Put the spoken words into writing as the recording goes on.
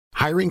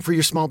Hiring for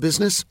your small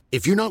business?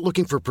 If you're not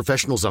looking for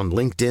professionals on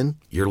LinkedIn,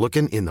 you're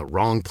looking in the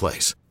wrong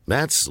place.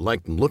 That's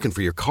like looking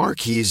for your car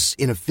keys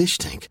in a fish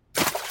tank.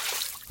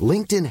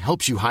 LinkedIn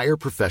helps you hire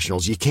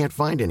professionals you can't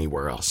find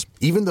anywhere else,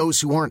 even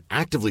those who aren't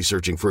actively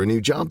searching for a new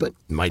job but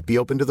might be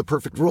open to the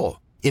perfect role.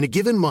 In a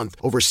given month,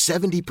 over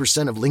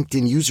 70% of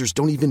LinkedIn users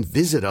don't even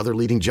visit other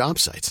leading job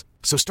sites.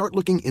 So start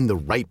looking in the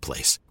right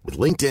place. With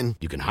LinkedIn,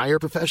 you can hire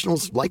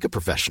professionals like a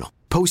professional.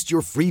 Post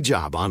your free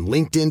job on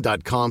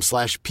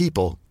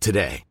linkedin.com/people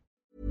today.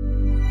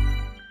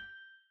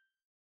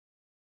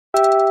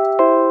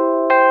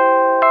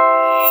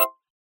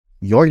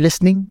 You're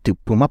listening to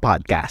Puma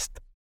Podcast.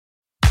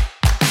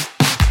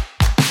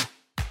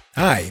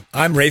 Hi,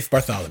 I'm Rafe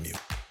Bartholomew.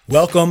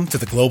 Welcome to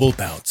the Global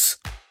Bounce.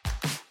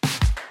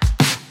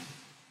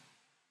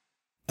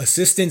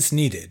 Assistance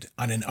needed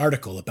on an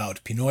article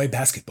about Pinoy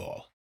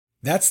basketball.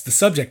 That's the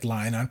subject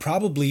line on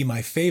probably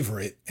my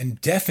favorite and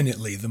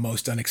definitely the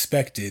most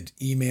unexpected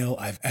email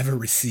I've ever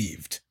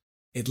received.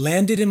 It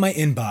landed in my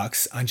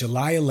inbox on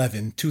July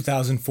 11,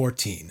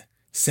 2014,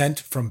 sent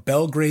from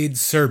Belgrade,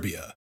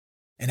 Serbia.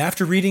 And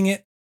after reading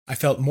it, I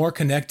felt more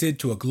connected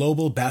to a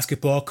global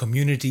basketball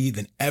community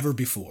than ever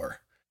before.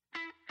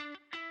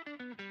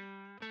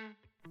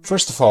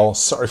 First of all,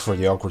 sorry for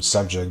the awkward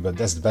subject, but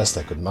that's the best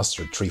I could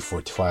muster at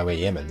 3:45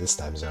 AM in this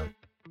time zone.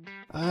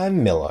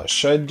 I'm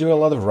Miloš. I do a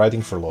lot of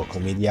writing for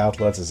local media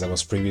outlets as I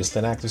was previously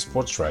an active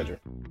sports writer.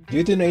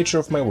 Due to the nature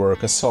of my work,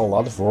 I saw a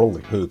lot of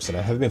worldly hoops and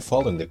I have been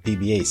following the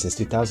PBA since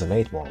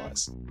 2008 more or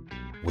less.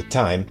 With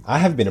time, I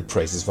have been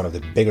appraised as one of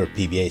the bigger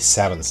PBA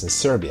savants in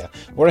Serbia,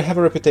 where I have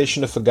a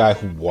reputation of a guy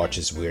who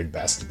watches weird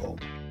basketball.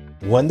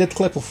 When that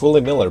clip of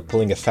Willie Miller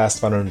pulling a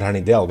fast one on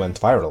Ranidel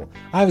went viral,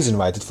 I was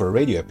invited for a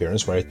radio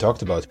appearance where I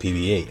talked about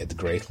PBA at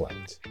great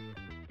length.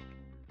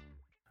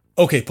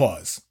 Okay,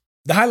 pause.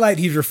 The highlight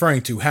he's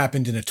referring to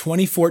happened in a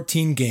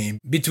 2014 game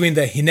between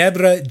the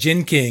Ginebra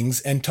Gin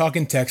Kings and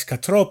Tokentex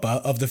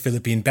Katropa of the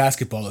Philippine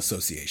Basketball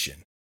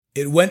Association.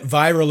 It went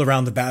viral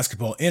around the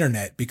basketball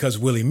internet because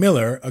Willie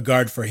Miller, a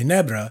guard for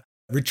Ginebra,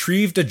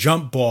 retrieved a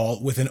jump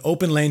ball with an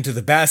open lane to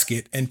the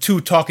basket and two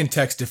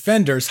Tokentex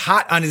defenders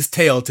hot on his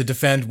tail to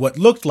defend what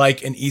looked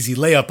like an easy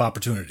layup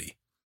opportunity.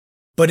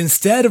 But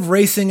instead of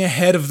racing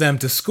ahead of them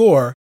to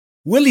score,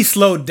 Willie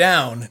slowed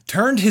down,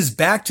 turned his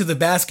back to the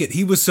basket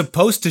he was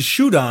supposed to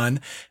shoot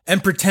on,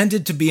 and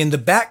pretended to be in the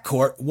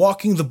backcourt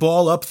walking the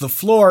ball up the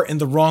floor in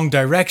the wrong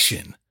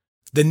direction.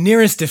 The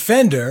nearest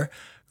defender,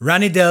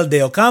 Ranidel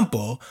de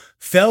Ocampo,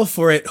 fell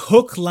for it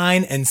hook,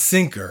 line, and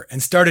sinker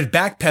and started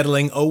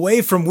backpedaling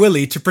away from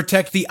Willie to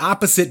protect the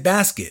opposite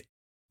basket.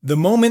 The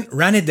moment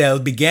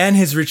Ranidel began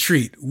his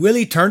retreat,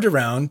 Willie turned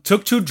around,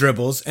 took two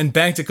dribbles, and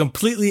banked a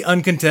completely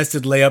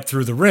uncontested layup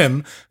through the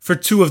rim for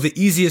two of the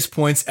easiest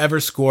points ever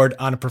scored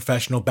on a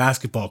professional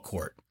basketball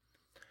court.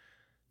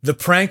 The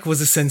prank was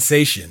a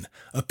sensation,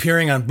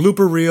 appearing on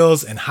blooper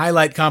reels and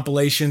highlight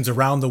compilations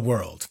around the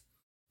world.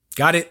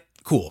 Got it?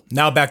 Cool.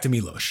 Now back to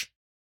Miloš.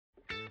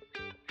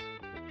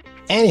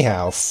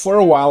 Anyhow, for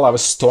a while I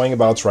was toying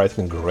about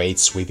writing a great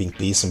sweeping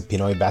piece on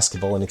Pinoy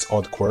basketball and its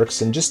odd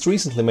quirks, and just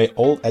recently my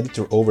old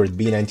editor over at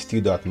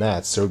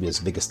b92.net, Serbia's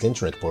biggest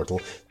internet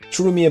portal,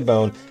 threw me a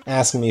bone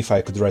asking me if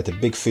I could write a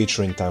big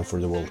feature in time for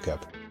the World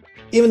Cup.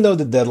 Even though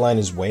the deadline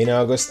is way in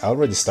August, I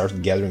already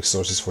started gathering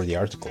sources for the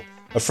article.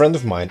 A friend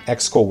of mine,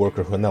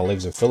 ex-co-worker who now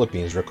lives in the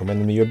Philippines,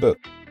 recommended me your book.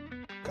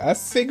 I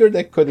figured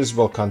I could as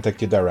well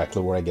contact you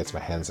directly where I get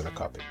my hands on a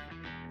copy.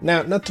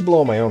 Now, not to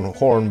blow my own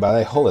horn, but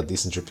I hold a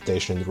decent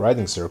reputation in the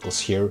writing circles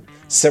here.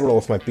 Several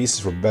of my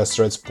pieces were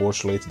best-read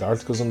sports-related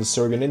articles on the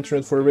Serbian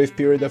internet for a brief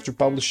period after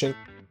publishing,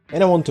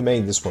 and I want to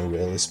make this one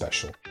really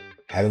special.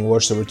 Having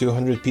watched over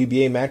 200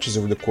 PBA matches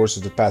over the course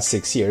of the past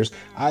 6 years,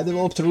 I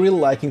developed a real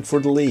liking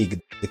for the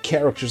league, the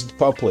characters that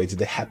populated,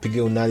 the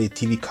happy-go-nutty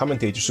TV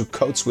commentators who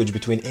code-switch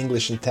between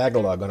English and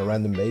Tagalog on a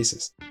random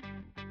basis.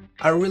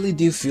 I really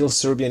do feel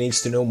Serbia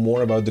needs to know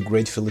more about the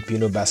great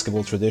Filipino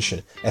basketball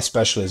tradition,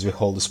 especially as we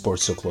hold the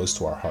sport so close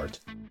to our heart.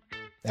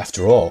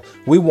 After all,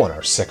 we won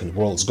our second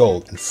world's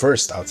gold and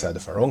first outside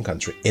of our own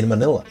country in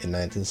Manila in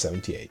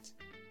 1978.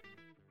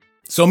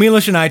 So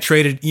Miloš and I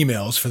traded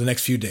emails for the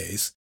next few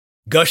days,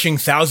 gushing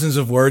thousands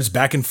of words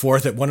back and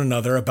forth at one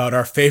another about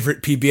our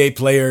favorite PBA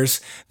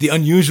players, the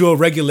unusual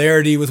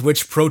regularity with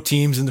which pro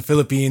teams in the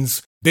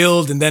Philippines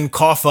build and then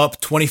cough up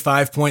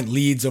 25-point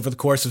leads over the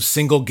course of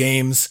single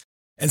games,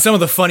 and some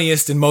of the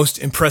funniest and most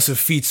impressive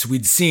feats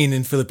we'd seen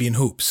in Philippine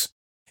hoops.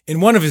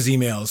 In one of his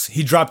emails,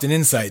 he dropped an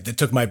insight that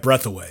took my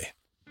breath away.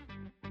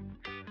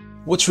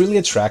 What really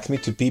attracted me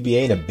to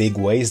PBA in a big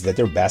way is that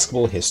their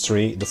basketball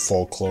history, the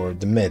folklore,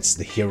 the myths,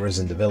 the heroes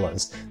and the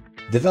villains,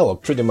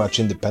 developed pretty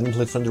much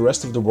independently from the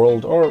rest of the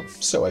world, or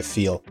so I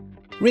feel.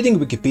 Reading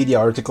Wikipedia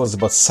articles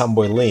about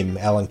Samboy Lim,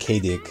 Alan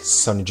Kadick,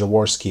 Sonny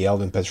Jaworski,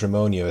 Alvin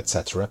Patrimonio,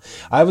 etc.,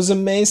 I was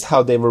amazed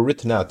how they were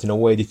written out in a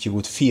way that you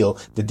would feel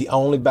that the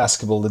only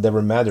basketball that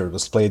ever mattered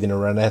was played in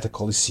Araneta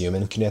Coliseum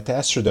and Cuneta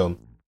Astrodome.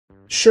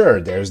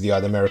 Sure, there's the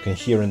odd American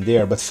here and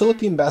there, but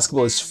Philippine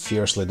basketball is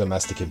fiercely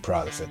domestic and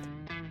proud of it.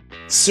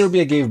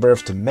 Serbia gave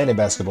birth to many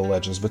basketball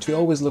legends, but we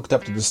always looked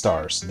up to the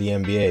stars, the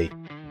NBA.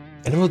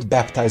 And we would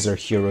baptize our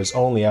heroes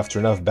only after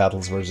enough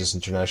battles versus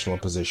international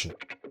opposition.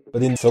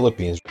 But in the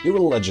Philippines, you're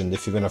a legend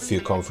if you win a few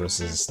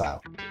conferences in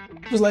style.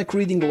 It was like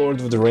reading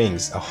Lord of the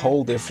Rings, a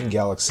whole different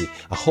galaxy,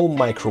 a whole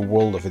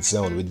micro-world of its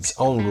own with its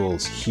own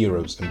rules,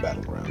 heroes, and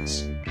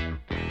battlegrounds.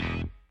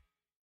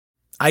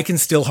 I can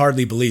still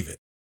hardly believe it.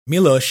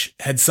 Miloš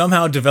had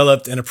somehow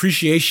developed an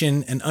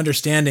appreciation and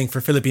understanding for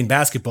Philippine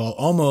basketball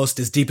almost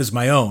as deep as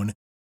my own,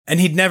 and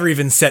he'd never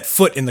even set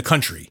foot in the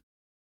country.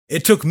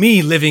 It took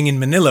me living in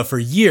Manila for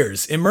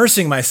years,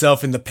 immersing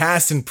myself in the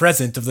past and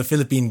present of the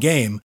Philippine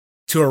game,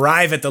 to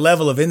arrive at the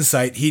level of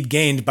insight he'd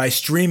gained by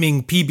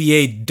streaming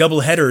PBA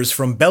doubleheaders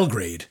from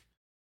Belgrade.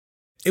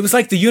 It was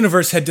like the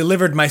universe had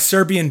delivered my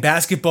Serbian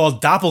basketball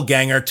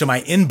doppelganger to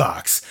my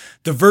inbox,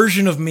 the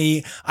version of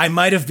me I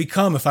might have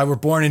become if I were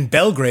born in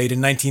Belgrade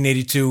in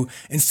 1982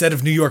 instead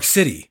of New York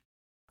City.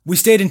 We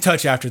stayed in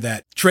touch after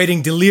that,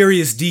 trading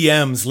delirious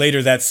DMs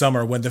later that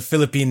summer when the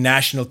Philippine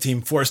national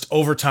team forced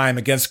overtime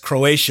against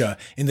Croatia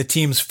in the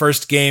team's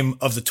first game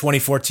of the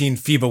 2014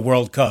 FIBA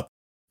World Cup.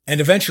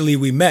 And eventually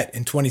we met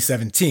in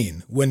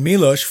 2017, when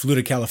Miloš flew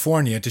to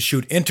California to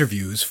shoot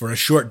interviews for a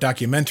short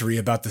documentary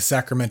about the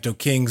Sacramento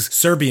Kings'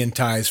 Serbian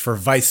ties for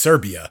Vice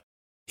Serbia.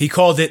 He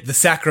called it The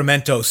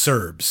Sacramento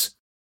Serbs.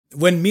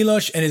 When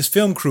Miloš and his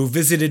film crew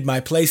visited my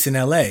place in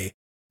LA,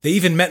 they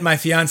even met my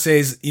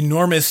fiance's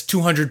enormous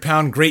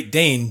 200-pound Great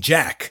Dane,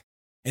 Jack,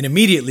 and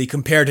immediately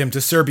compared him to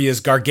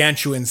Serbia's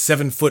gargantuan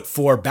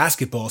 7'4"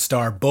 basketball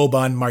star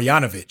Boban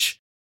Marjanovic.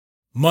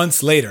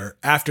 Months later,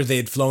 after they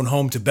had flown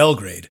home to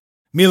Belgrade,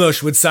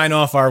 Miloš would sign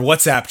off our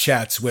WhatsApp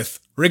chats with,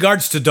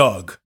 "Regards to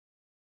dog."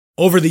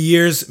 Over the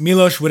years,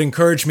 Miloš would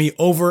encourage me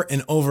over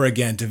and over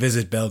again to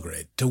visit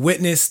Belgrade, to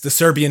witness the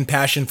Serbian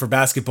passion for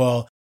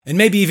basketball, and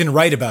maybe even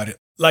write about it,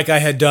 like I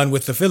had done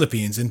with the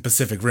Philippines in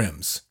Pacific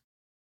Rims.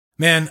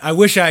 Man, I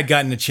wish I had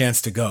gotten a chance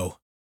to go,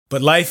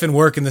 but life and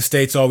work in the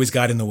States always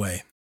got in the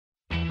way.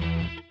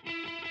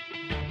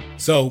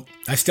 So,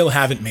 I still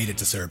haven't made it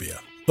to Serbia,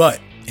 but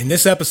in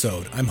this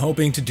episode, I'm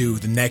hoping to do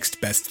the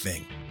next best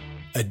thing.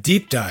 A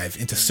deep dive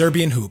into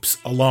Serbian hoops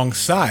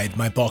alongside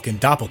my Balkan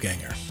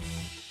doppelganger.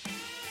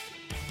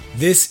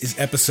 This is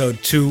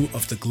episode 2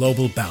 of The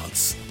Global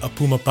Bounce, a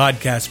Puma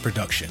podcast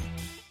production.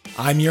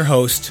 I'm your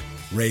host,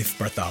 Rafe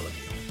Bartholomew.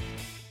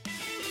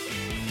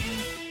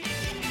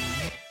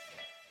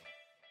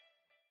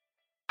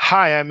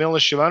 Hi, I'm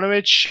Miloš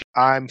Ivanovic.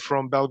 I'm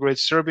from Belgrade,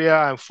 Serbia.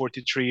 I'm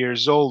 43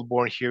 years old,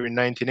 born here in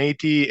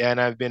 1980, and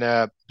I've been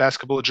a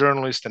basketball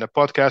journalist and a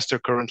podcaster,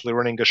 currently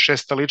running a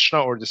Šesta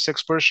Lična, or the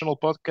Six Personal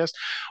podcast,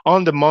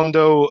 on the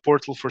Mondo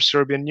portal for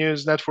Serbian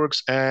news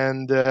networks,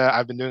 and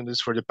I've been doing this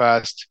for the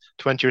past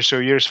 20 or so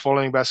years,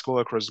 following basketball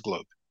across the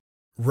globe.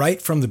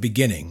 Right from the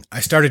beginning,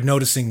 I started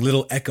noticing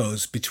little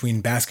echoes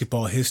between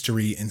basketball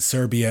history in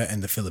Serbia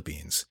and the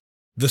Philippines.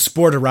 The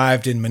sport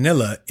arrived in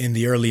Manila in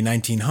the early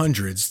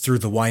 1900s through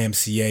the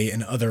YMCA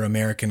and other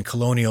American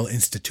colonial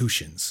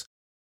institutions.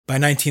 By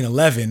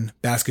 1911,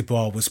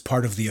 basketball was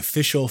part of the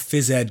official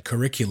phys ed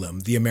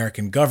curriculum the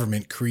American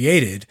government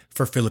created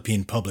for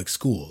Philippine public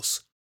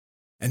schools.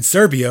 And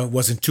Serbia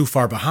wasn't too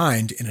far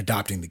behind in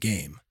adopting the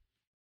game.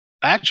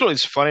 Actually,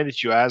 it's funny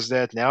that you asked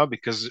that now,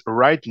 because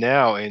right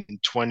now in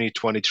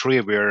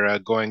 2023, we're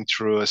going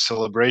through a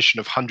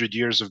celebration of 100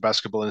 years of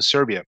basketball in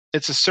Serbia.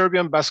 It's a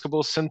Serbian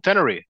basketball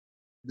centenary.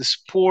 The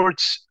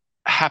sport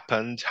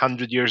happened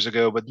 100 years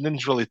ago, but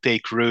didn't really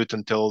take root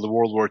until the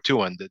World War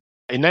II ended.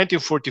 In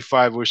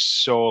 1945, we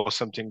saw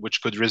something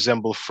which could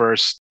resemble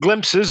first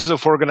glimpses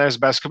of organized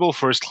basketball,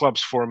 first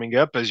clubs forming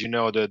up. As you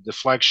know, the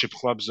flagship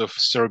clubs of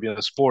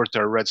Serbian sport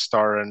are Red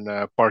Star and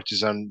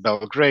Partizan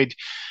Belgrade,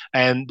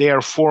 and they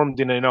are formed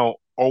in,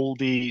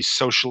 oldie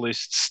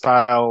socialist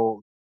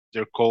style.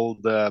 They're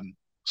called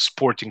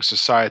sporting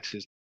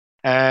societies.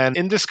 And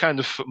in this kind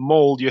of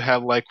mold, you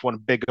have like one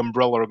big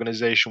umbrella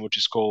organization, which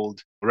is called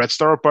Red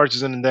Star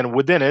Partizan. And then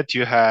within it,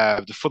 you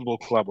have the football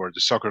club, or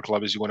the soccer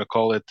club, as you want to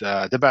call it,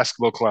 the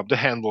basketball club, the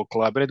handball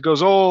club. And it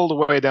goes all the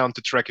way down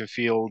to track and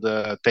field,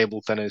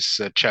 table tennis,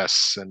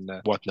 chess, and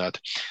whatnot.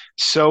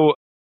 So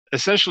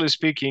essentially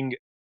speaking,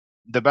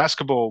 the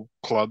basketball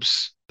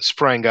clubs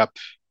sprang up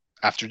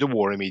after the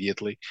war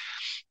immediately.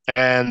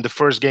 And the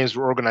first games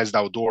were organized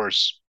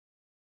outdoors.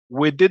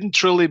 We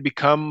didn't really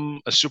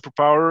become a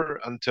superpower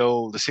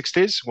until the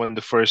 60s, when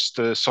the first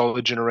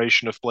solid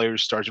generation of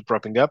players started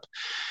propping up.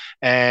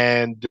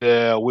 And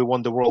we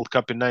won the World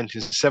Cup in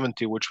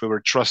 1970, which we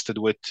were trusted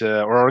with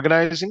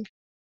organizing.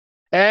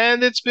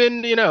 And it's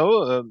been,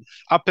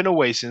 up and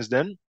away since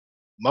then.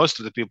 Most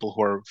of the people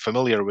who are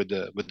familiar with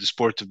the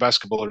sport of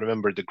basketball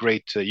remember the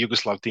great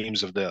Yugoslav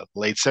teams of the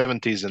late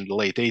 70s and the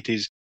late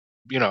 80s.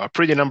 A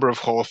pretty number of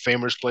Hall of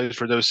Famers played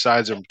for those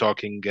sides. I'm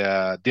talking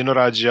Dino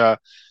Radja,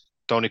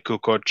 Toni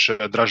Kukoc,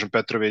 Dražen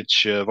Petrovic,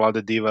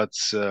 Vlade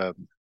Divac.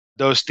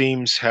 Those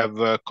teams have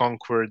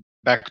conquered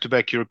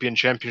back-to-back European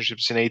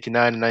championships in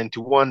 89 and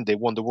 91. They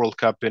won the World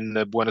Cup in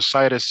Buenos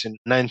Aires in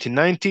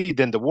 1990.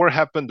 Then the war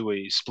happened.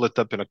 We split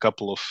up in a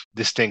couple of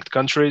distinct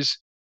countries.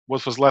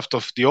 what was left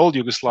of the old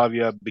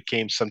Yugoslavia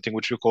became something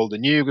which we call the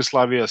new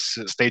Yugoslavia,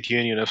 state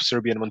union of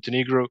Serbia and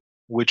Montenegro,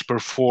 which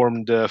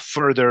performed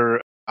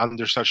further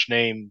under such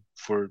name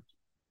for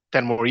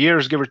 10 more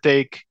years, give or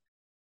take.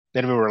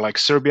 Then we were like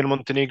Serbian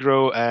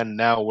Montenegro, and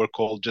now we're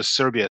called just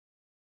Serbia.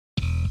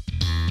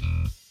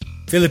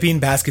 Philippine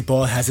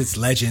basketball has its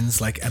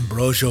legends like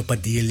Ambrosio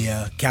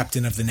Padilla,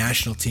 captain of the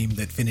national team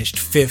that finished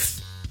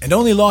 5th and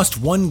only lost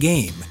one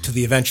game to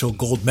the eventual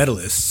gold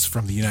medalists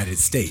from the United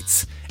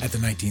States at the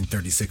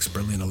 1936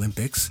 Berlin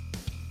Olympics.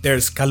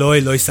 There's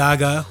Kaloy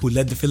Loisaga, who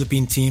led the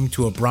Philippine team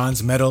to a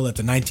bronze medal at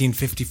the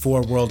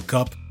 1954 World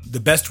Cup, the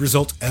best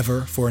result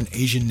ever for an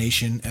Asian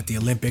nation at the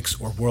Olympics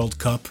or World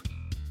Cup.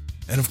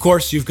 And of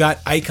course, you've got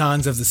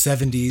icons of the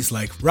 70s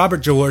like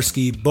Robert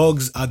Jaworski,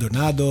 Bogs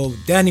Adornado,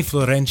 Danny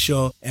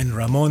Florencio, and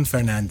Ramon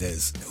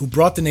Fernandez, who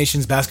brought the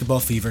nation's basketball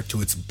fever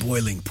to its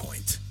boiling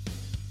point.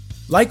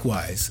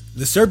 Likewise,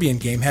 the Serbian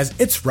game has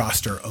its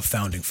roster of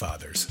founding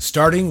fathers,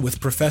 starting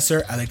with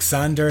Professor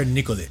Aleksandar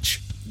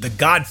Nikolić, the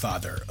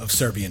godfather of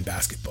Serbian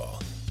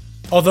basketball.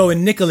 Although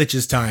in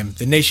Nikolić's time,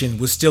 the nation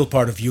was still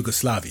part of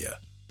Yugoslavia.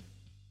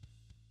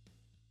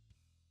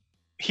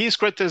 He is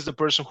credited as the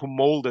person who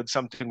molded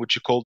something which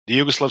he called the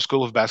Yugoslav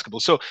School of Basketball.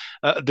 So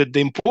the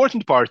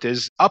important part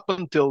is, up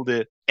until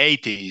the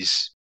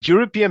 80s,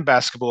 European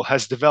basketball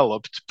has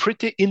developed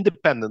pretty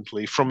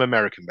independently from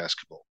American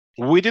basketball.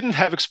 We didn't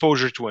have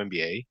exposure to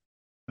NBA.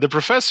 The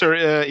professor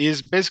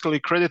is basically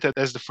credited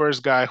as the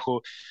first guy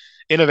who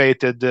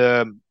innovated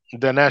the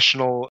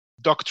national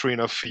doctrine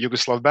of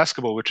Yugoslav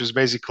basketball, which is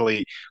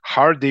basically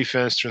hard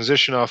defense,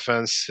 transition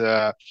offense,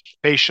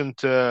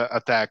 patient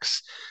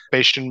attacks,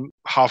 patient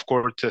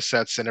half-court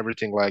sets, and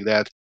everything like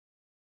that.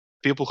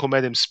 People who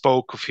met him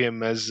spoke of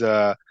him as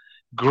a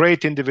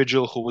great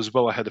individual who was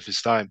well ahead of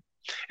his time.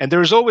 And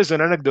there's always an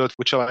anecdote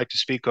which I like to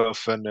speak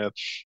of. And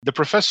the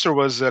professor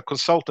was a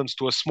consultant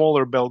to a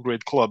smaller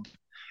Belgrade club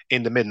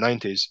in the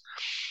mid-90s.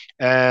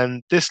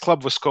 And this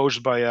club was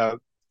coached by a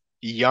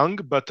young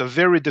but a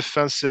very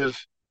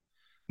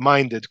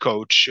defensive-minded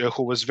coach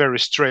who was very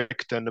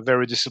strict and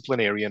very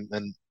disciplinarian.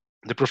 And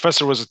the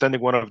professor was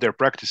attending one of their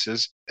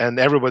practices, and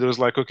everybody was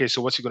like, okay,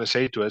 so what's he going to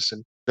say to us?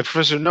 And the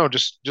professor, no,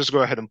 just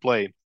go ahead and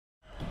play.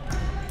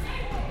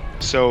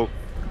 So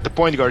the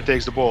point guard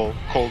takes the ball,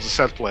 calls a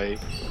set play,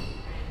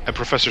 and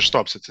professor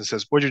stops it and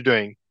says, what are you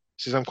doing?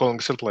 He says, I'm calling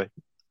a set play.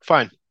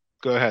 Fine,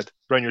 go ahead,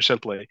 run your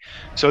set play.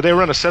 So they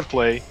run a set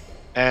play,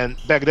 and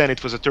back then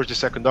it was a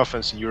 30-second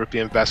offense in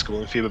European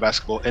basketball and FIBA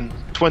basketball. And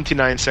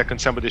 29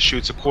 seconds, somebody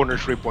shoots a corner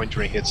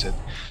three-pointer and hits it.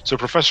 So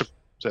professor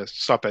says,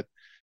 stop it.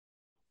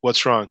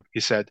 What's wrong? He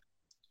said,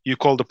 you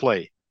called the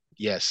play.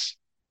 Yes.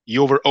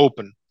 You were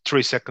open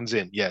 3 seconds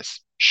in. Yes.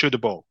 Shoot the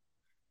ball.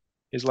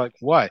 He's like,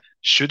 why?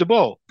 Shoot the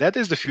ball. That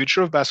is the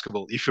future of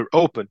basketball. If you're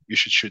open, you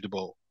should shoot the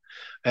ball.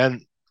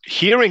 And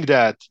hearing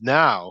that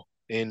now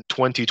in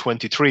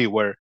 2023,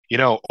 where, you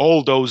know,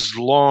 all those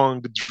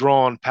long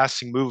drawn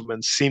passing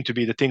movements seem to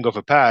be the thing of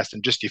the past,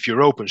 and just if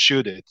you're open,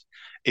 shoot it.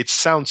 It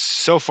sounds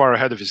so far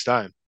ahead of his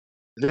time.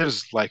 And it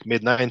was like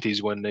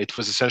mid-90s when it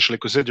was essentially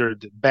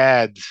considered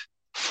bad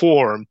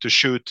form to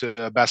shoot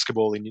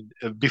basketball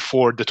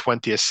before the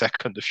 20th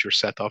second of your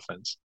set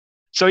offense.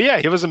 So yeah,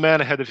 he was a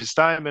man ahead of his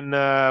time, and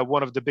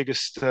one of the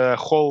biggest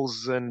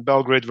halls in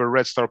Belgrade where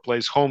Red Star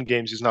plays home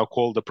games is now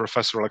called the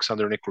Professor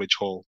Aleksandar Nikolić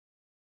Hall.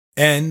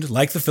 And,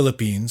 like the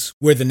Philippines,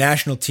 where the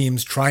national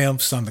team's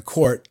triumphs on the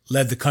court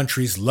led the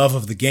country's love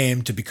of the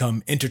game to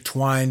become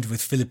intertwined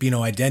with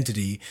Filipino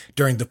identity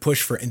during the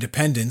push for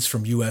independence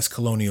from U.S.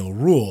 colonial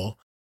rule,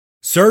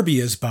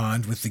 Serbia's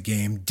bond with the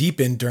game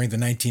deepened during the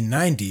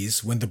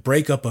 1990s when the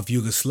breakup of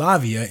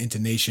Yugoslavia into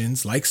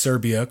nations like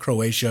Serbia,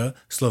 Croatia,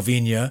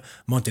 Slovenia,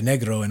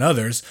 Montenegro, and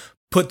others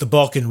put the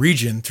Balkan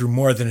region through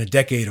more than a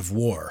decade of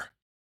war.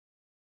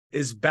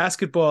 Is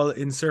basketball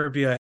in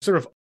Serbia sort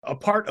of a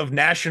part of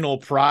national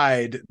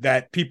pride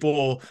that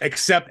people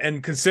accept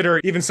and consider,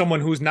 even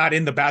someone who's not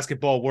in the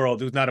basketball world,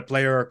 who's not a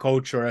player or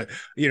coach or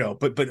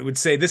but would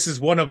say this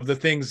is one of the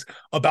things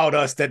about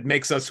us that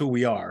makes us who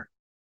we are?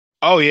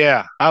 Oh,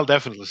 yeah, I'll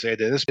definitely say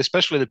that,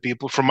 especially the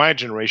people from my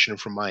generation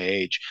and from my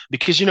age,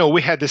 because,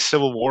 we had this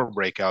civil war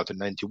breakout in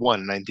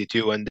 91,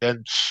 92, and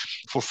then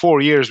for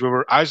 4 years we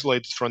were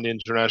isolated from the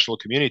international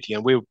community,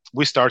 and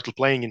we started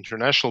playing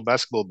international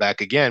basketball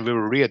back again. We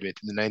were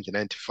readmitted in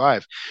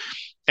 1995,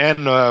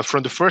 and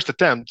from the first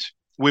attempt,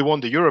 we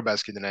won the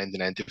Eurobasket in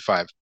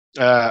 1995.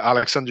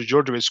 Aleksandar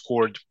Đorđević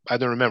scored, I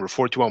don't remember,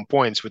 41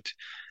 points with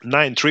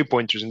 9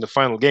 3-pointers in the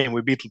final game.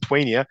 We beat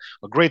Lithuania,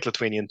 a great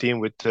Lithuanian team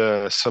with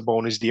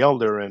Sabonis the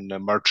Elder and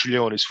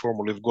Marčiulionis,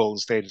 formerly of Golden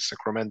State,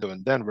 Sacramento,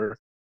 and Denver,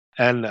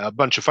 and a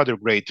bunch of other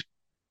great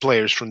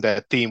players from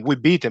that team. We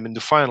beat them in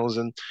the finals,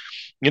 and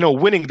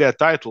winning that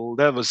title,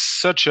 that was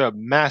such a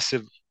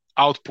massive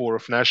outpour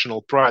of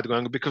national pride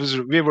going, because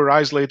we were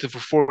isolated for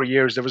 4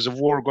 years. There was a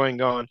war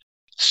going on.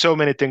 So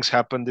many things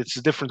happened. It's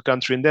a different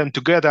country. And then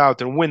to get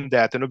out and win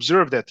that and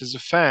observe that as a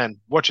fan,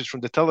 watch it from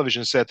the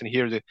television set and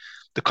hear the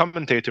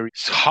commentator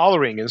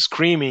hollering and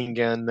screaming,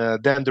 and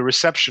then the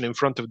reception in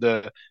front of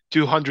the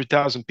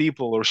 200,000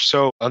 people or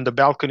so on the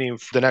balcony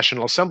of the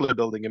National Assembly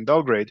building in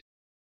Belgrade,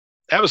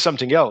 that was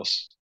something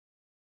else.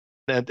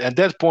 And at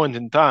that point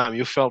in time,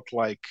 you felt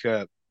like,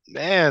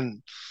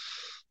 man,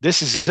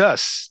 this is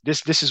us.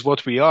 This is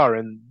what we are.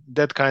 And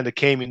that kind of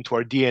came into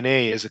our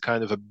DNA as a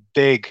kind of a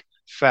big,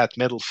 fat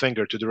middle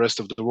finger to the rest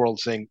of the world,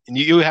 saying,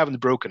 you haven't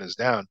broken us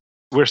down.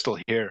 We're still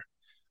here.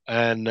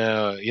 And,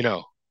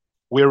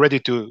 we're ready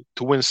to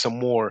win some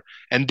more.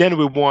 And then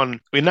we won.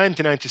 In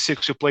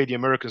 1996, we played the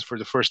Americans for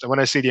the first time. When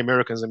I say the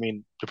Americans, I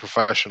mean the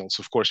professionals.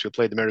 Of course, we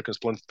played the Americans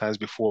plenty of times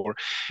before.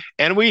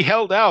 And we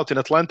held out in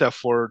Atlanta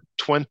for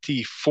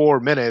 24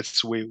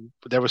 minutes.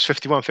 There was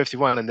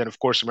 51-51, and then, of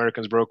course,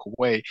 Americans broke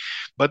away.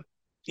 But,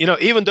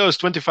 even those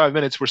 25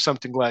 minutes were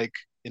something like,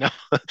 in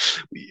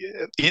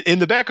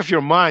the back of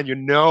your mind,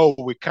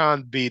 we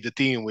can't be the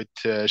team with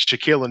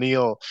Shaquille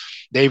O'Neal,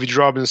 David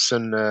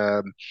Robinson,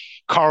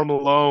 Karl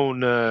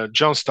Malone,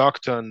 John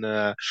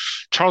Stockton,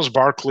 Charles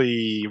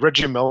Barkley,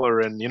 Reggie Miller,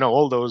 and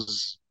all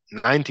those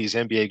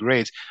 90s NBA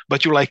greats.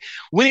 But you're like,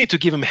 we need to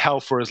give him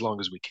hell for as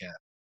long as we can.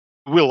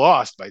 We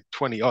lost by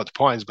 20 odd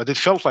points, but it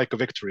felt like a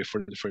victory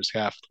for the first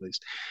half at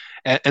least.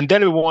 And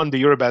then we won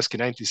the Eurobasket in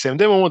 97.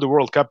 Then we won the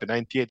World Cup in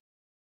 98.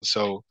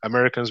 So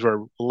Americans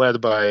were led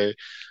by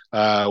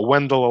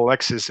Wendell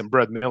Alexis and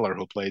Brad Miller,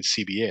 who played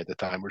CBA at the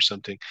time or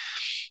something.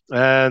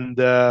 And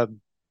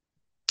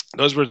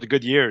those were the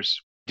good years.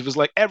 It was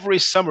like every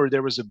summer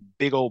there was a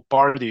big old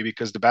party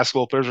because the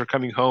basketball players were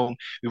coming home.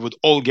 We would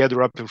all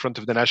gather up in front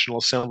of the National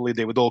Assembly.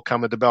 They would all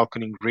come at the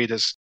balcony and greet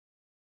us.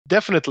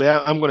 Definitely,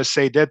 I'm going to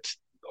say that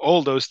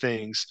all those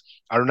things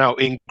are now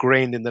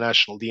ingrained in the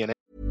national DNA.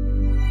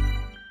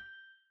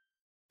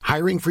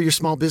 Hiring for your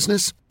small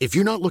business? If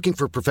you're not looking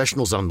for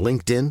professionals on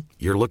LinkedIn,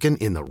 you're looking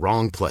in the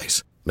wrong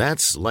place.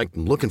 That's like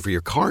looking for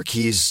your car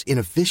keys in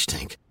a fish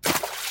tank.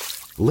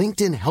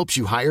 LinkedIn helps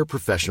you hire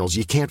professionals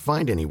you can't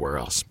find anywhere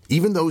else,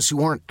 even those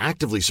who aren't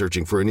actively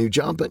searching for a new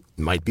job but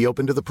might be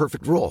open to the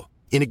perfect role.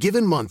 In a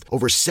given month,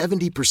 over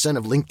 70%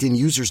 of LinkedIn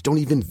users don't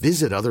even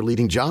visit other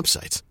leading job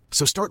sites.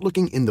 So start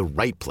looking in the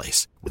right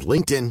place. With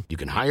LinkedIn, you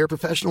can hire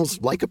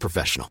professionals like a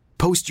professional.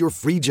 Post your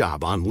free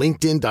job on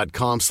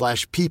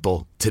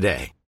linkedin.com/people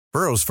today.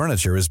 Burrow's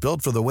furniture is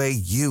built for the way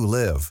you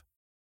live.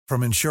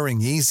 From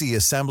ensuring easy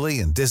assembly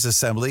and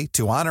disassembly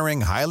to honoring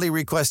highly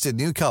requested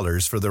new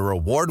colors for their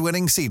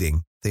award-winning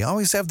seating, they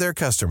always have their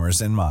customers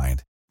in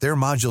mind. Their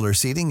modular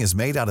seating is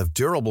made out of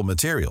durable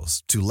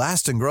materials to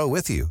last and grow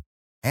with you.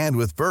 And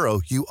with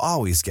Burrow, you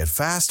always get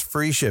fast,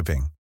 free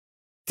shipping.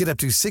 Get up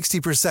to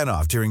 60%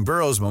 off during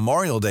Burrow's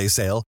Memorial Day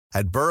sale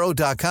at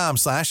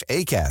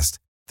burrow.com/ACAST.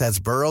 That's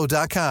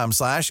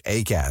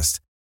burrow.com/ACAST.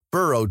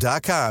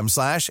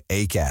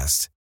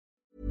 burrow.com/ACAST.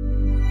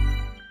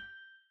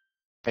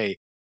 Hey.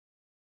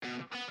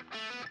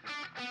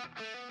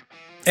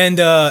 And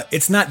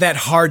it's not that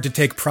hard to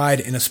take pride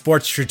in a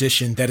sports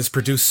tradition that has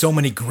produced so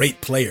many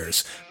great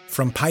players.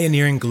 From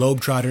pioneering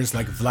globetrotters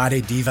like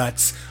Vlade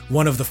Divac,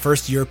 one of the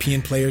first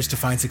European players to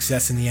find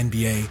success in the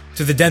NBA,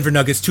 to the Denver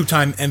Nuggets'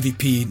 two-time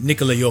MVP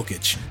Nikola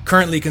Jokić,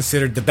 currently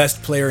considered the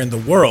best player in the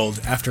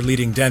world after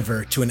leading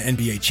Denver to an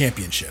NBA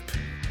championship.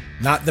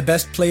 Not the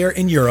best player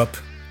in Europe,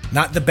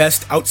 not the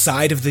best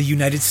outside of the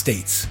United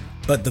States,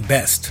 but the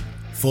best,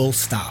 full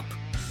stop.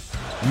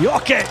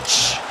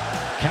 Jokić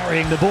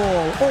carrying the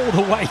ball all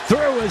the way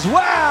through as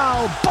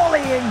well.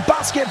 Volleying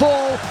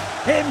basketball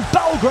in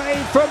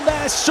Belgrade from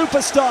their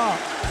superstar.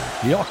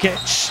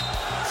 Jokić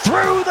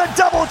through the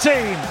double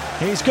team.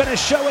 He's going to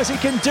show us he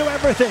can do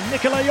everything.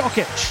 Nikola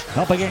Jokić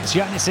up against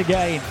Giannis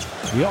again.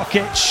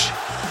 Jokić,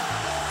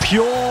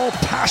 pure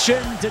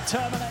passion,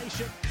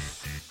 determination.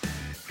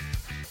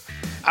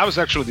 I was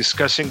actually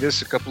discussing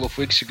this a couple of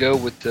weeks ago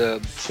with the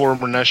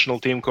former national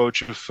team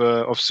coach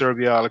of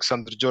Serbia,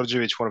 Aleksandar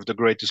Đorđević, one of the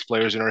greatest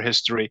players in our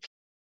history.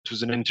 It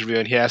was an interview,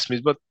 and he asked me,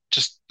 but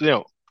just,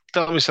 tell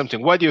me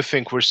something. Why do you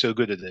think we're so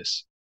good at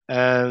this?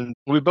 And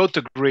we both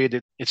agreed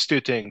that it's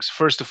two things.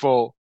 First of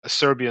all, as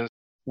Serbians,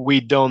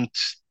 we don't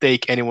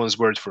take anyone's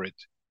word for it.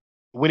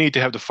 We need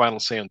to have the final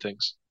say on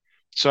things.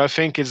 So I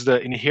think it's the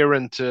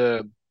inherent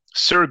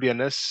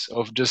Serbianness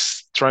of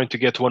just trying to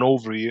get one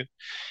over you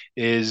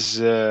is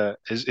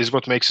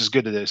what makes us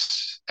good at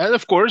this. And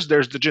of course,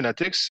 there's the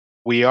genetics.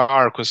 We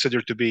are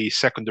considered to be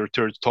second or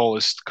third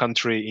tallest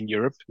country in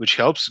Europe, which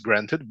helps,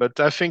 granted. But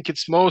I think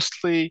it's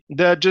mostly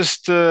the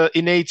just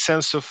innate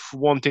sense of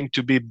wanting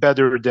to be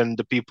better than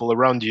the people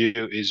around you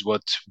is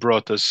what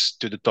brought us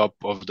to the top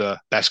of the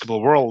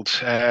basketball world,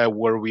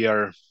 where we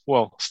are,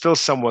 still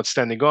somewhat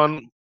standing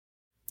on.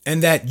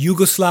 And that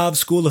Yugoslav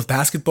school of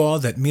basketball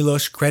that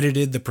Miloš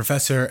credited the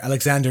professor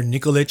Aleksandar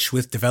Nikolić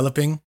with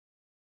developing,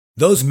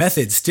 those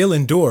methods still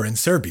endure in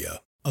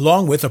Serbia,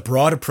 along with a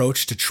broad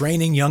approach to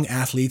training young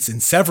athletes in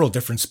several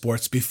different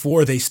sports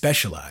before they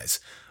specialize,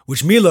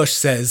 which Milos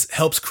says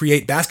helps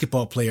create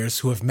basketball players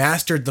who have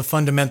mastered the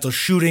fundamental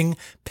shooting,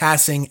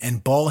 passing,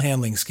 and ball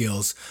handling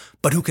skills,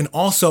 but who can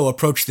also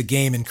approach the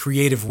game in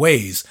creative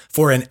ways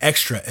for an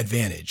extra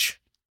advantage.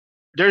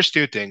 There's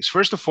two things.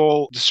 First of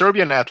all, the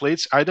Serbian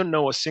athletes, I don't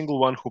know a single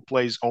one who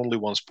plays only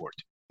one sport.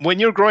 When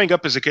you're growing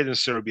up as a kid in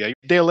Serbia,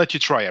 they let you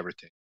try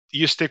everything.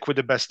 You stick with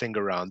the best thing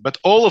around. But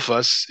all of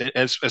us,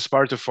 as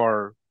part of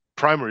our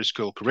primary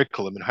school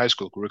curriculum and high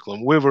school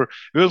curriculum, we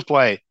will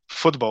play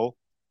football,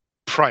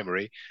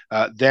 primary.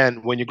 Then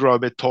when you grow a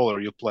bit taller,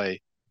 you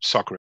play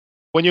soccer.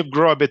 When you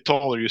grow a bit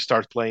taller, you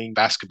start playing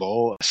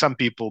basketball. Some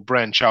people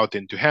branch out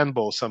into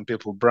handball. Some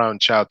people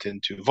branch out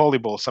into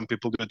volleyball. Some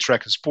people do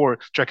track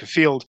and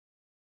field.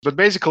 But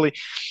basically,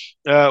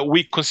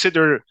 we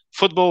consider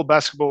football,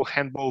 basketball,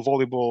 handball,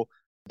 volleyball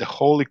the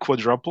holy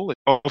quadruple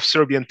of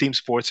Serbian team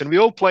sports. And we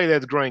all play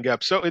that growing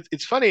up. So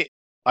it's funny.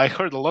 I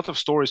heard a lot of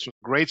stories from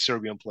great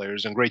Serbian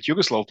players and great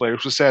Yugoslav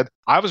players who said,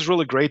 I was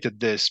really great at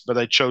this, but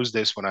I chose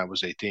this when I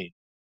was 18.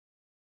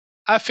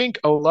 I think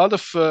a lot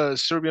of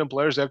Serbian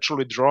players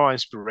actually draw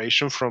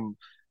inspiration from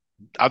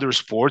other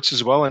sports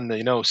as well,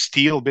 and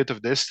steal a bit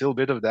of this, steal a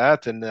bit of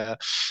that. And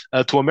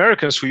to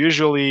Americans who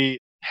usually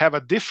have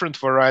a different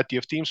variety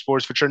of team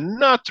sports, which are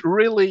not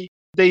really,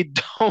 they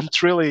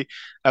don't really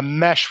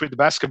mesh with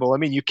basketball. I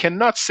mean, you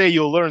cannot say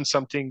you'll learn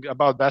something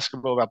about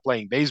basketball about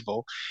playing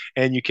baseball,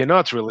 and you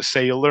cannot really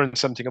say you'll learn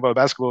something about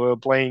basketball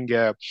about playing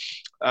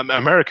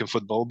American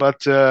football,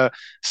 but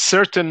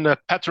certain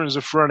patterns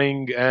of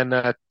running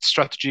and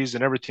strategies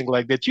and everything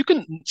like that, you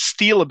can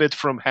steal a bit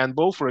from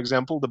handball, for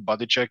example, the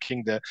body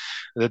checking, the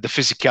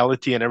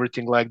physicality and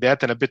everything like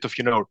that, and a bit of,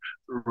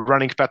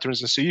 running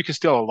patterns. And so you can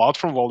steal a lot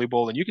from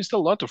volleyball, and you can steal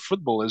a lot of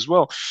football as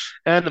well.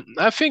 And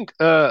I think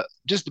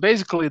just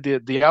basically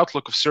the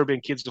outlook of Serbian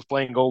kids of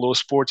playing all those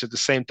sports at the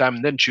same time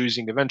and then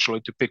choosing eventually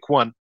to pick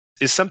one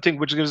is something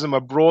which gives them a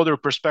broader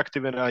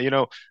perspective and,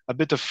 a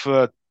bit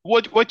of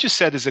what you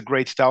said is a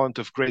great talent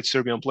of great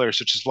Serbian players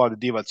such as Vlade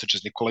Divac, such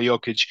as Nikola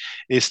Jokić,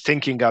 is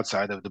thinking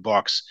outside of the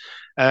box.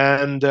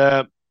 And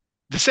the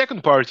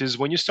second part is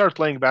when you start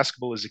playing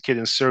basketball as a kid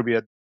in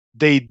Serbia,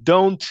 they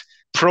don't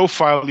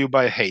profile you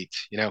by height.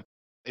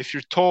 If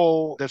you're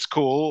tall, that's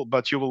cool,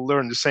 but you will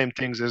learn the same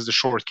things as the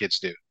short kids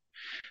do.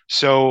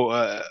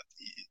 So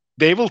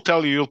they will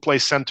tell you you'll play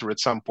center at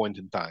some point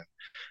in time.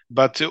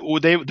 But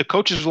the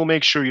coaches will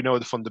make sure you know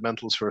the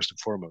fundamentals first and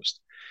foremost.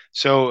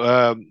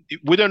 So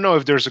we don't know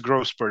if there's a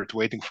growth spurt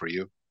waiting for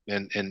you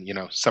and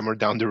somewhere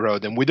down the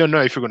road. And we don't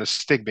know if you're going to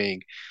stick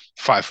being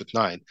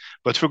 5'9",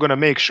 but we're going to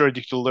make sure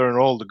that you learn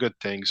all the good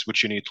things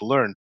which you need to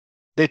learn.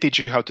 They teach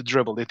you how to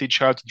dribble. They teach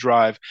you how to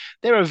drive.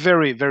 They are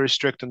very, very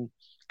strict on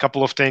a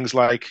couple of things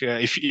like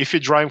if you're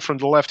driving from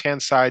the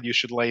left-hand side, you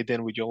should lay it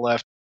in with your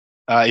left.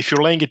 If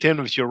you're laying it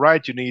in with your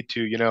right, you need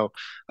to,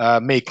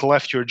 make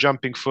left your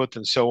jumping foot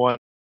and so on.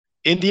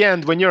 In the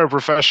end, when you're a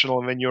professional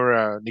and when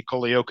you're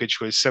Nikola Jokić,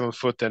 who is 7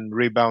 foot and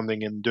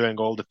rebounding and doing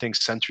all the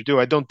things center do,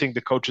 I don't think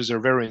the coaches are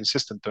very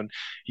insistent on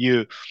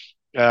you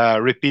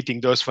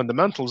repeating those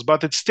fundamentals,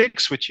 but it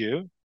sticks with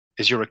you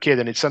as you're a kid,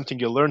 and it's something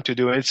you learn to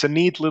do, and it's a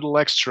neat little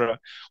extra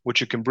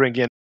which you can bring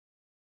in.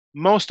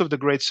 Most of the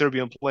great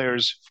Serbian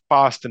players,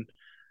 past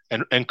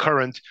and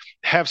current,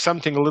 have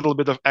something a little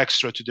bit of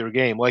extra to their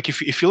game. Like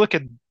if you look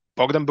at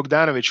Bogdan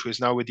Bogdanovic, who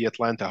is now with the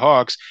Atlanta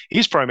Hawks,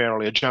 he's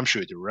primarily a jump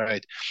shooter,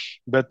 right?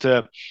 But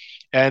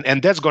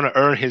and that's going to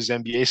earn his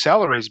NBA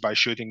salaries by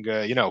shooting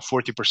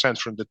 40%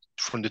 from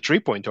the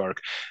 3-point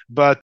arc.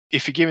 But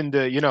if you give him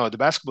the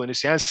basketball in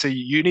his hands, say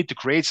you need to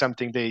create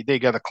something, they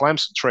got a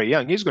Clemson, Trae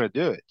Young, he's going to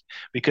do it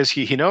because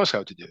he knows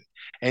how to do it.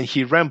 And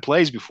he ran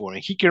plays before,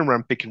 and he can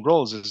run pick and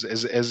rolls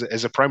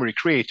as a primary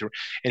creator,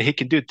 and he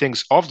can do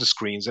things off the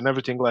screens and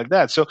everything like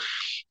that. So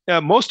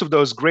most of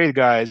those great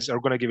guys are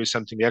going to give you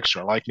something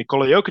extra. Like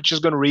Nikola Jokić is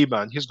going to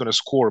rebound, he's going to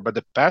score, but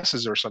the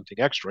passes are something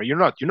extra. You're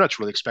not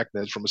really expecting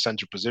that from a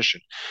center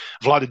position.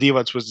 Vlade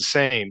Divac was the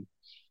same,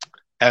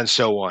 and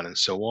so on and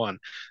so on.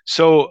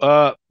 So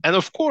and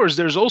of course,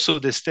 there's also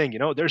this thing.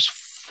 There's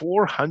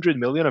 400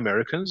 million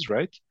Americans,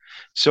 right?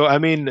 So, I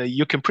mean,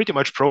 you can pretty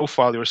much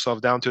profile yourself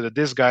down to that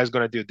this guy's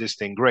going to do this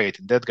thing great,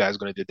 and that guy's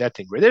going to do that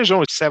thing great. There's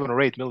only 7 or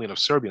 8 million of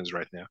Serbians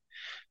right now.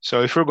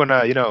 So if we're going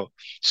to,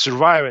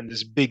 survive in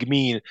this big,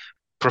 mean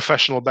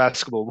professional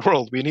basketball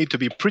world, we need to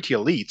be pretty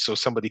elite so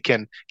somebody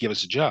can give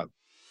us a job.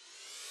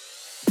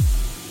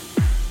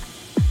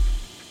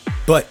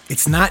 But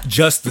it's not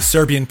just the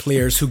Serbian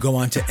players who go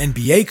on to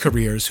NBA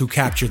careers who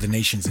capture the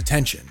nation's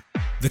attention.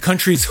 The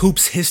country's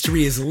hoops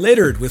history is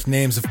littered with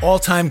names of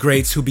all-time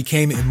greats who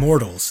became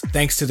immortals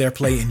thanks to their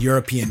play in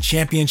European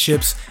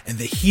championships and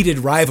the heated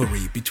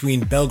rivalry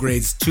between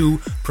Belgrade's 2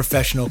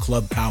 professional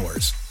club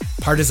powers,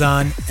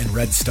 Partizan and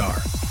Red Star,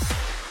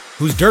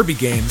 whose derby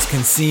games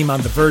can seem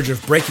on the verge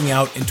of breaking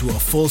out into a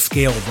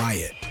full-scale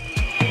riot.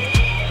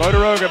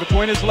 Bodiroga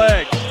between his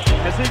legs.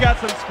 Has he got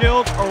some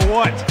skills or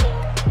what?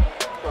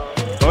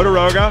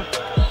 Bodiroga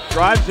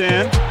drives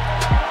in.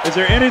 Is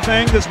there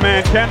anything this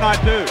man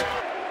cannot do?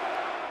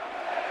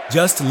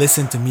 Just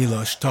listen to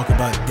Milos talk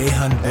about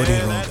Dejan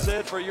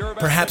Bodiroga,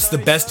 perhaps the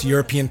best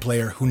European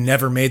player who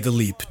never made the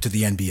leap to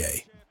the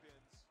NBA.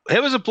 He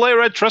was a player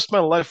I trust my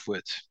life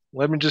with.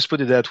 Let me just put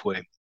it that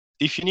way.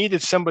 If you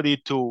needed somebody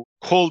to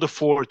hold the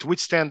fort,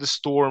 withstand the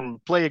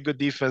storm, play a good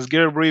defense,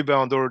 get a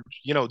rebound, or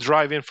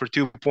drive in for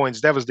 2 points,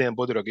 that was Dejan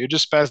Bodiroga. You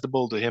just pass the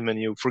ball to him and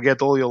you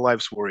forget all your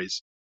life's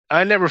worries.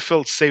 I never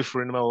felt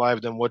safer in my life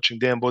than watching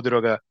Dejan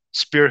Bodiroga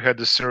spearhead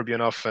the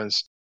Serbian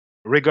offense,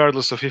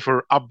 regardless of if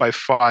we're up by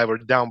 5 or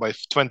down by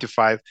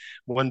 25.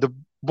 When the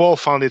ball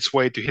found its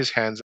way to his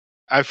hands,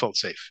 I felt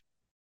safe.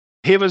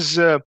 He was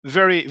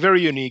very,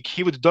 very unique.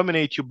 He would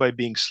dominate you by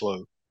being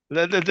slow.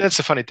 That's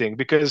a funny thing,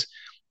 because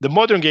the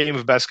modern game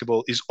of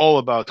basketball is all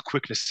about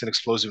quickness and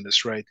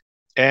explosiveness, right?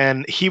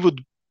 And he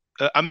would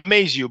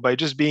amaze you by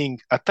just being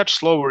a touch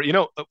slower.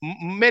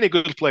 Many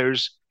good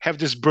players have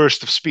this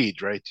burst of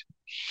speed, right?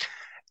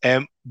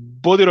 And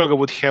Bodiroga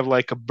would have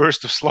like a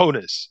burst of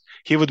slowness.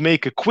 He would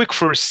make a quick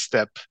first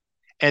step,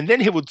 and then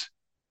he would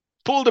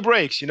pull the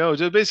brakes,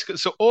 basically.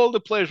 So all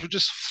the players would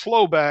just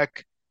flow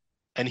back,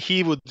 and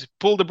he would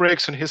pull the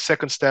brakes on his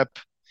second step,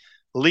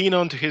 lean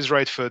onto his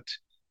right foot,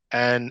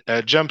 and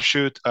jump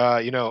shoot,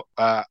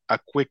 a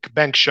quick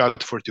bank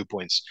shot for 2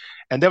 points.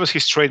 And that was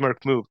his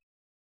trademark move.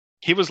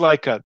 He was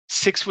like a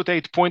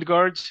 6'8" point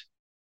guard.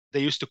 They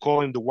used to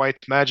call him the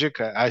White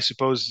Magic. I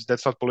suppose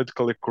that's not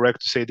politically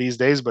correct to say these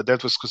days, but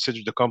that was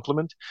considered a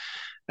compliment.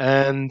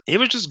 And it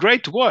was just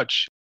great to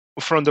watch.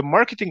 From the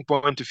marketing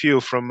point of view,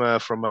 from a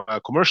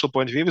commercial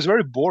point of view, it was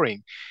very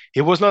boring.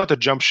 He was not a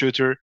jump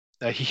shooter.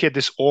 He had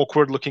this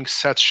awkward-looking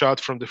set shot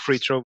from the free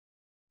throw.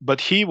 But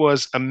he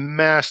was a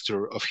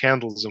master of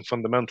handles and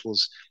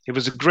fundamentals. He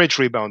was a great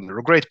rebounder,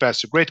 a great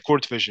passer, great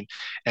court vision.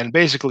 And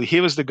basically,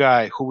 he was the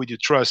guy who would you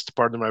trust,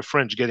 pardon my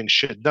French, getting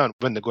shit done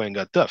when the going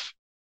got tough.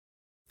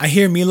 I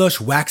hear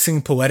Milos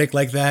waxing poetic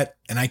like that,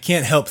 and I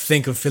can't help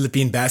think of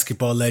Philippine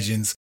basketball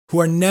legends who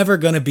are never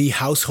going to be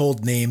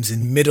household names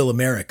in Middle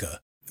America,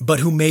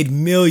 but who made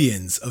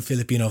millions of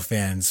Filipino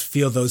fans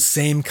feel those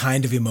same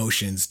kind of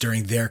emotions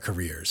during their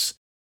careers.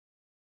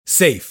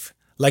 Safe,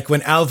 like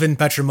when Alvin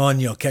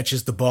Patrimonio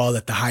catches the ball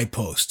at the high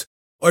post,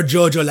 or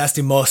Jojo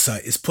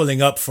Lastimosa is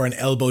pulling up for an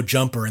elbow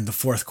jumper in the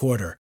fourth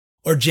quarter,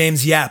 or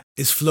James Yap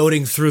is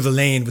floating through the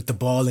lane with the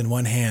ball in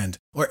one hand,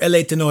 or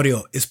L.A.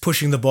 Tenorio is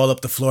pushing the ball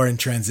up the floor in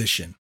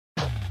transition.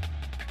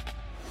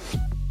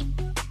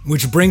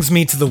 Which brings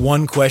me to the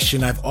one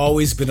question I've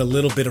always been a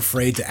little bit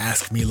afraid to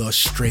ask Milos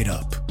straight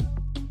up.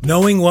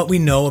 Knowing what we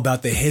know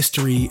about the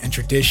history and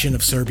tradition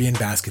of Serbian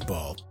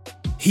basketball,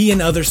 he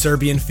and other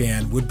Serbian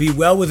fans would be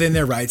well within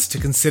their rights to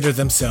consider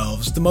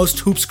themselves the most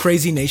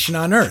hoops-crazy nation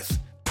on earth.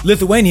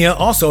 Lithuania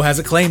also has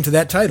a claim to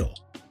that title.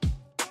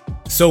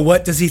 So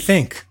what does he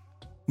think?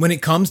 When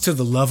it comes to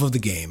the love of the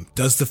game,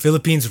 does the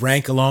Philippines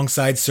rank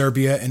alongside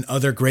Serbia and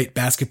other great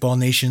basketball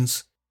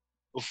nations?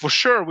 For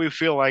sure, we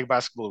feel like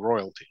basketball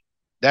royalty.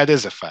 That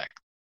is a fact.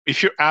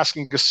 If you're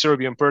asking a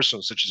Serbian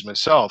person, such as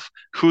myself,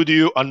 who do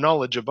you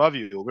acknowledge above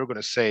you, we're going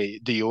to say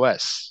the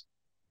US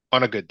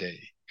on a good day.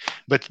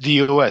 But the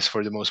US,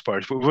 for the most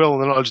part, we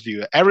will acknowledge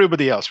the US.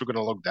 Everybody else, we're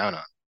going to look down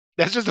on.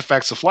 That's just the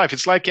facts of life.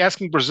 It's like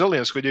asking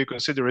Brazilians, who do you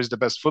consider is the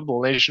best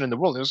football nation in the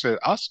world? They'll say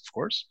us, of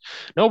course.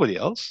 Nobody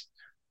else.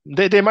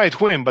 They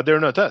might win, but they're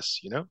not us.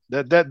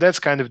 That's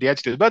kind of the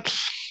attitude. But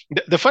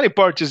the funny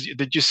part is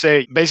that you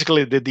say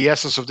basically the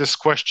essence of this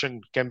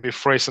question can be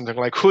phrased something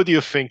like, who do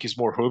you think is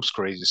more hoops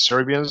crazy,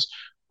 Serbians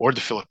or the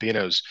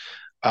Filipinos?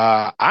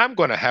 I'm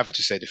going to have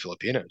to say the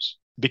Filipinos,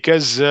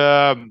 because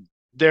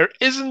there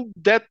isn't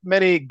that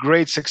many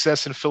great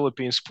success in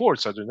Philippine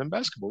sports other than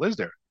basketball, is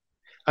there?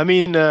 I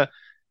mean,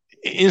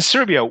 in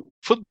Serbia,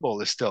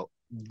 football is still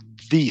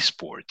the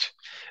sport.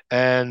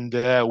 And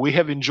we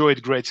have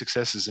enjoyed great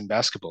successes in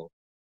basketball.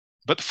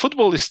 But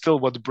football is still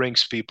what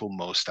brings people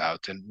most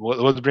out and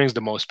what brings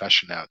the most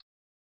passion out.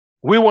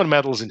 We won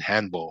medals in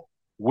handball.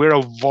 We're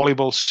a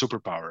volleyball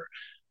superpower.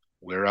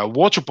 We're a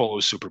water polo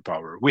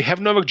superpower. We have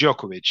Novak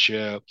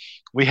Jokić.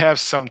 We have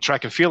some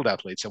track and field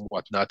athletes and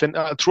whatnot. And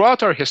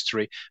throughout our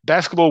history,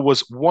 basketball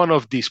was one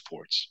of these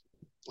sports.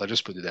 Let's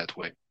just put it that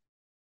way.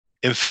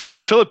 In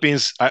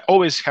Philippines, I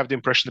always have the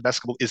impression that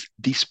basketball is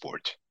the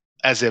sport,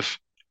 as if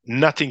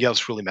nothing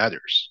else really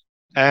matters.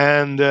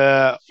 And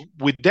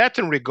with that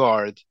in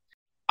regard,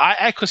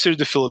 I consider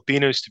the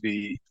Filipinos to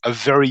be a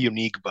very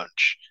unique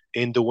bunch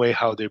in the way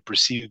how they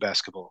perceive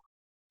basketball.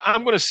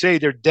 I'm going to say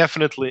they're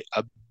definitely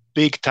a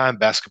big-time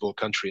basketball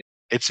country.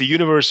 It's a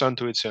universe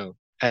unto its own.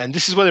 And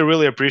this is what I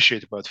really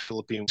appreciate about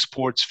Philippine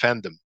sports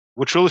fandom,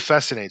 which really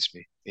fascinates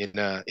me in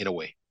a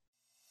way.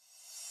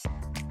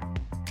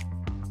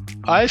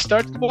 I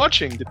started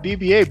watching the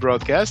PBA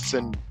broadcasts,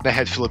 and I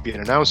had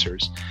Philippine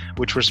announcers,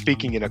 which were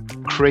speaking in a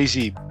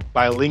crazy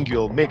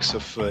bilingual mix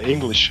of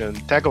English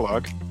and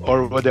Tagalog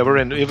or whatever.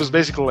 And it was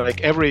basically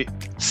like every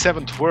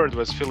seventh word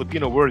was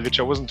Filipino word,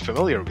 which I wasn't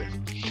familiar with.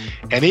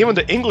 And even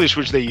the English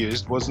which they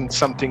used wasn't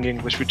something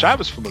English which I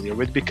was familiar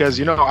with, because,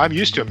 I'm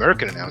used to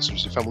American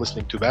announcers if I'm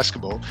listening to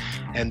basketball.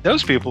 And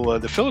those people,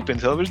 the Philippine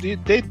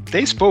television,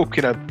 they spoke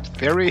in a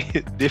very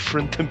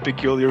different and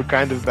peculiar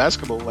kind of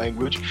basketball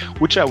language,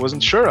 which I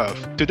wasn't sure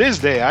of. To this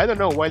day, I don't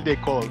know why they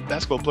call a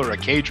basketball player a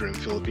cager in the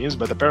Philippines,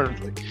 but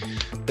apparently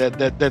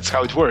that's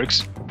how it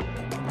works.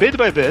 Bit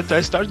by bit,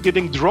 I started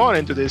getting drawn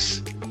into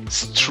this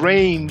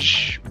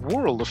strange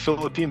world of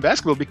Philippine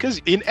basketball,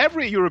 because in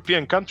every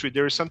European country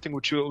there is something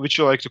which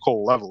you like to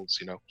call levels.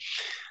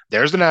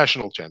 There's the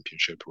national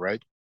championship,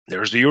 right?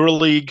 There's the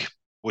EuroLeague,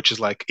 which is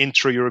like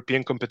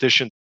intra-European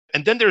competition,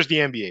 and then there's the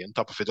NBA on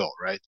top of it all,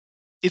 right?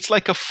 It's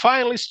like a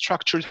finely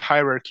structured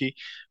hierarchy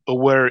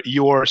where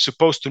you are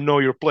supposed to know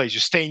your place.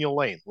 You stay in your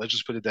lane. Let's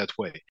just put it that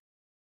way.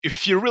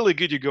 If you're really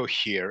good, you go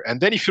here, and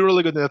then if you're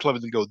really good at that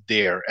level, you go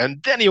there,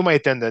 and then you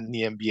might end in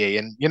the NBA,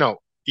 and you're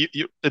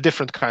a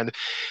different kind.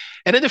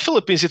 And in the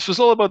Philippines, it was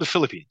all about the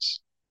Philippines,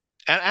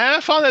 and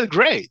I found that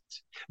great,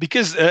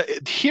 because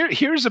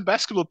here's a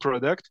basketball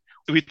product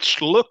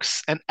which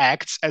looks and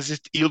acts as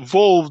it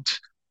evolved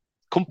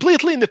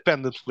completely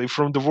independently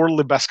from the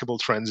worldly basketball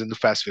trends in the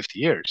past 50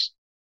 years,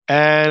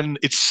 and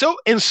it's so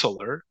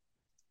insular,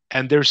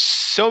 and there's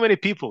so many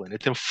people in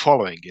it and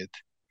following it.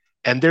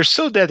 And they're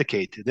so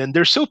dedicated and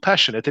they're so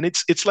passionate, and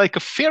it's like a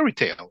fairy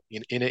tale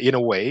in a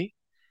way.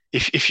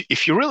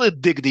 If you really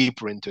dig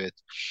deeper into it,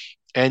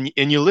 and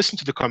you listen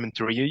to the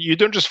commentary, you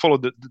don't just follow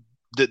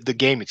the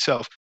game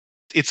itself.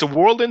 It's a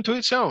world into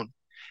its own.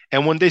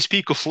 And when they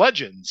speak of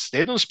legends,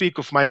 they don't speak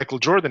of Michael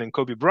Jordan and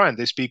Kobe Bryant.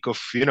 They speak of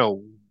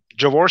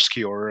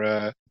Jaworski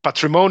or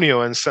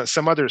Patrimonio and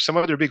some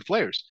other big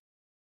players.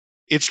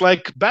 It's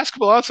like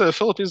basketball outside the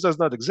Philippines does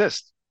not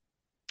exist,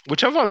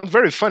 which I found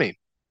very funny.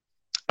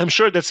 I'm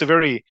sure that's a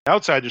very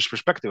outsider's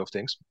perspective of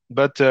things,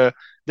 but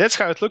that's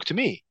how it looked to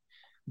me,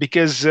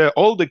 because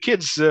all the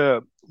kids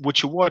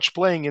which you watch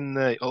playing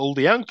all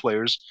the young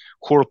players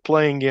who are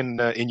playing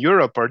in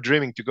Europe are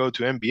dreaming to go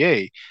to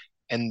NBA,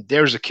 and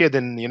there's a kid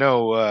in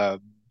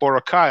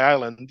Boracay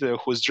Island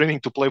who's dreaming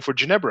to play for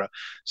Ginebra.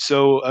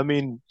 So I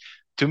mean,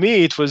 to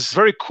me it was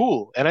very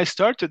cool, and I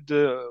started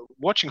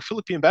watching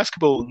Philippine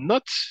basketball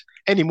not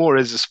anymore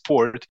as a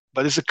sport,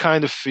 but as a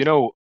kind of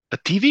a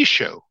TV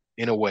show.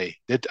 In a way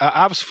that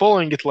I was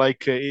following it like,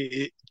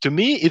 to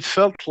me, it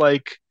felt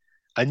like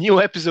a new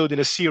episode in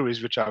a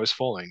series which I was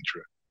following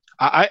through.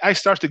 I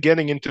started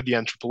getting into the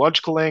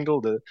anthropological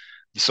angle, the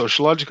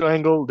sociological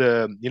angle,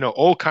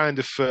 all kind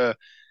of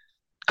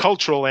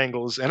cultural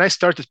angles, and I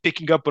started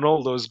picking up on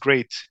all those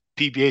great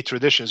PBA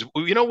traditions.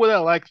 You know what I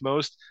liked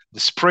most? The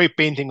spray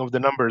painting of the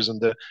numbers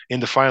in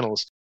the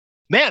finals.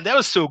 Man, that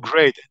was so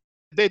great.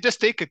 They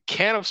just take a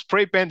can of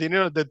spray paint,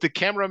 the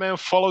cameraman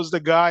follows the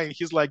guy, and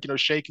he's like,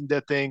 shaking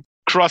that thing,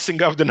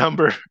 crossing off the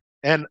number.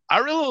 And I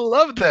really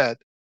love that.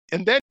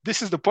 And then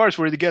this is the part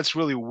where it gets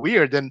really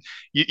weird. And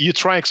you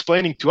try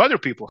explaining to other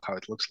people how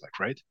it looks like,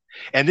 right?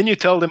 And then you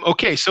tell them,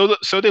 okay, so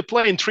they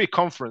play in 3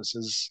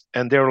 conferences.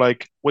 And they're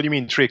like, what do you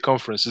mean 3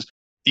 conferences?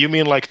 You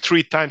mean like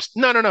 3 times?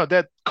 No.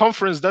 That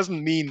conference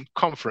doesn't mean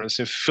conference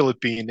in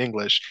Philippine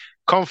English.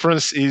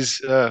 Conference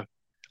is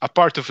a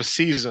part of a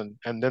season.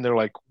 And then they're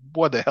like,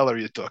 what the hell are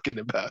you talking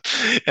about?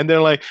 And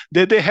they're like,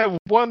 they have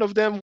one of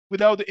them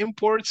without the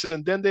imports,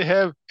 and then they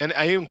have, and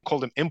I even call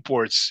them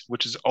imports,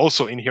 which is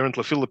also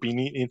inherently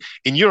Philippine.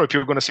 In Europe,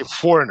 you're going to say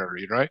foreigner,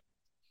 right?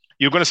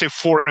 You're going to say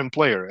foreign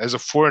player as a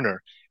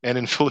foreigner, and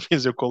in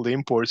Philippines, they're called the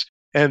imports.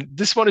 And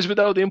this one is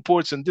without the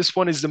imports, and this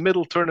one is the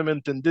middle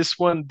tournament, and this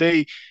one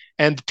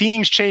and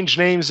teams change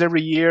names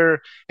every year,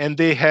 and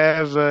they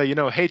have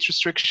hate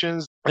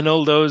restrictions and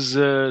all those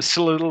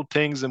silly little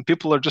things, and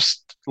people are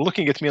just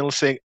looking at me and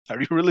saying,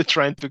 "Are you really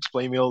trying to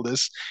explain me all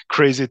this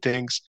crazy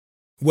things?"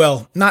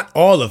 Well, not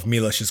all of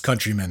Miloš's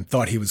countrymen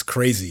thought he was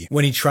crazy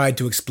when he tried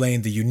to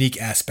explain the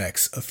unique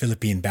aspects of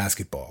Philippine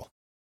basketball.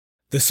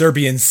 The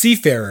Serbian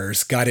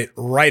seafarers got it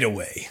right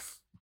away.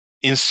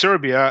 In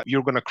Serbia,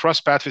 you're going to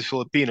cross paths with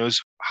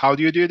Filipinos. How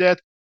do you do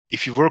that?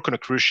 If you work on a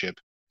cruise ship.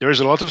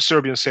 There's a lot of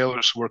Serbian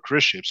sailors who work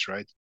cruise ships,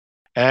 right?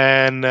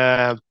 And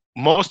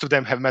most of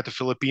them have met the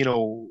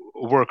Filipino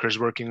workers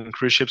working on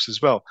cruise ships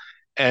as well.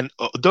 And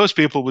those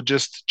people would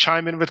just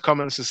chime in with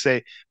comments and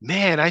say,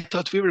 man, I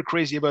thought we were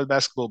crazy about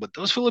basketball, but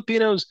those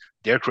Filipinos,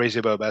 they're crazy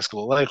about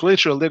basketball. Like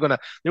literally, they're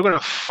gonna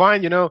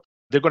find,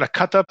 they're going to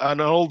cut up an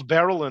old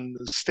barrel and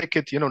stick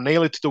it,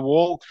 nail it to the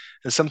wall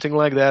and something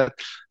like that.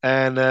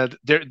 And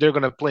they're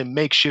going to play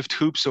makeshift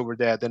hoops over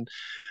that. And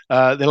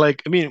they're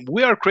like,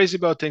 we are crazy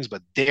about things,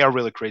 but they are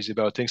really crazy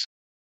about things.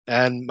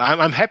 And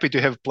I'm happy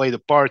to have played a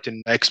part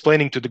in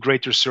explaining to the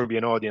greater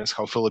Serbian audience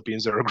how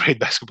Philippines are a great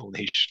basketball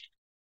nation.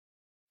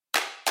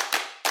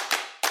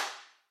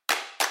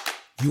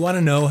 You want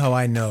to know how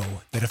I know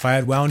that if I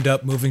had wound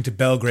up moving to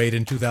Belgrade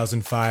in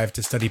 2005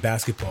 to study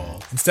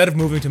basketball, instead of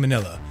moving to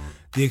Manila,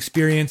 the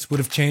experience would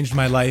have changed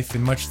my life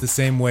in much the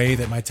same way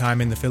that my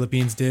time in the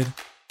Philippines did?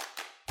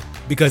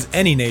 Because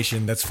any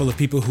nation that's full of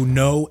people who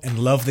know and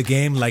love the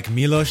game like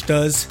Miloš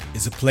does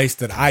is a place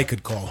that I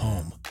could call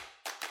home.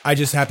 I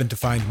just happened to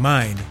find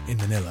mine in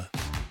Manila.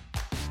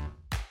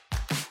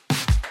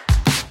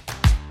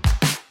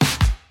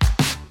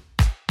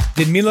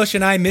 Did Milos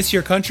and I miss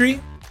your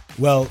country?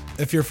 Well,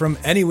 if you're from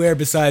anywhere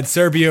besides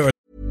Serbia or...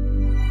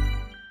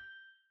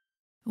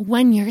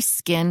 When your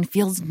skin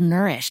feels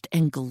nourished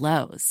and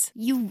glows,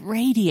 you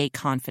radiate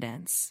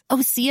confidence.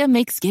 Osea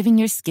makes giving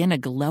your skin a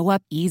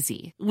glow-up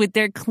easy with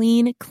their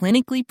clean,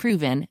 clinically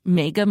proven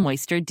Mega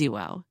Moisture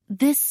Duo.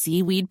 This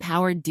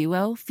seaweed-powered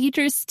duo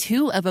features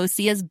 2 of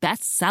Osea's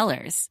best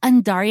sellers,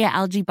 Undaria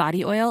Algae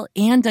Body Oil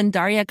and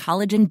Undaria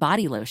Collagen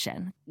Body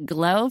Lotion.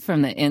 Glow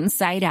from the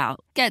inside out.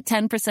 Get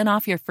 10%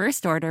 off your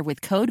first order with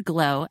code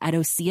GLOW at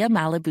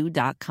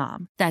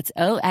OseaMalibu.com. That's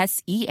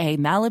OSEA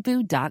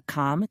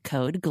Malibu.com,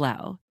 code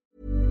GLOW.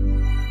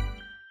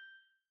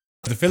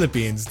 The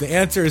Philippines, the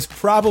answer is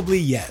probably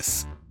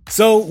yes.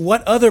 So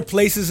what other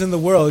places in the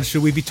world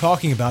should we be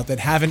talking about that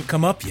haven't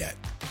come up yet?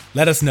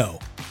 Let us know.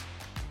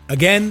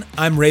 Again,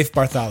 I'm Rafe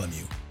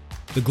Bartholomew.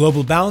 The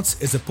Global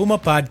Bounce is a Puma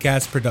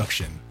Podcast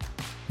production.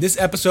 This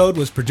episode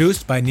was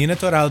produced by Nina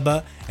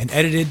Toralba and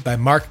edited by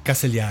Mark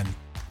Castellan.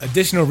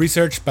 Additional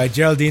research by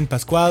Geraldine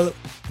Pascual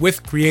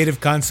with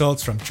creative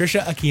consults from Trisha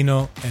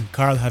Aquino and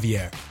Carl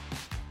Javier.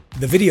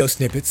 The video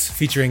snippets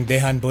featuring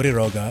Dejan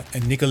Bodiroga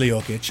and Nikola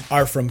Jokić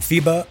are from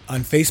FIBA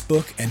on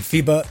Facebook and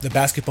FIBA, the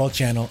basketball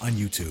channel on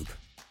YouTube.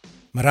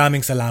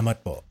 Maraming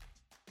salamat po.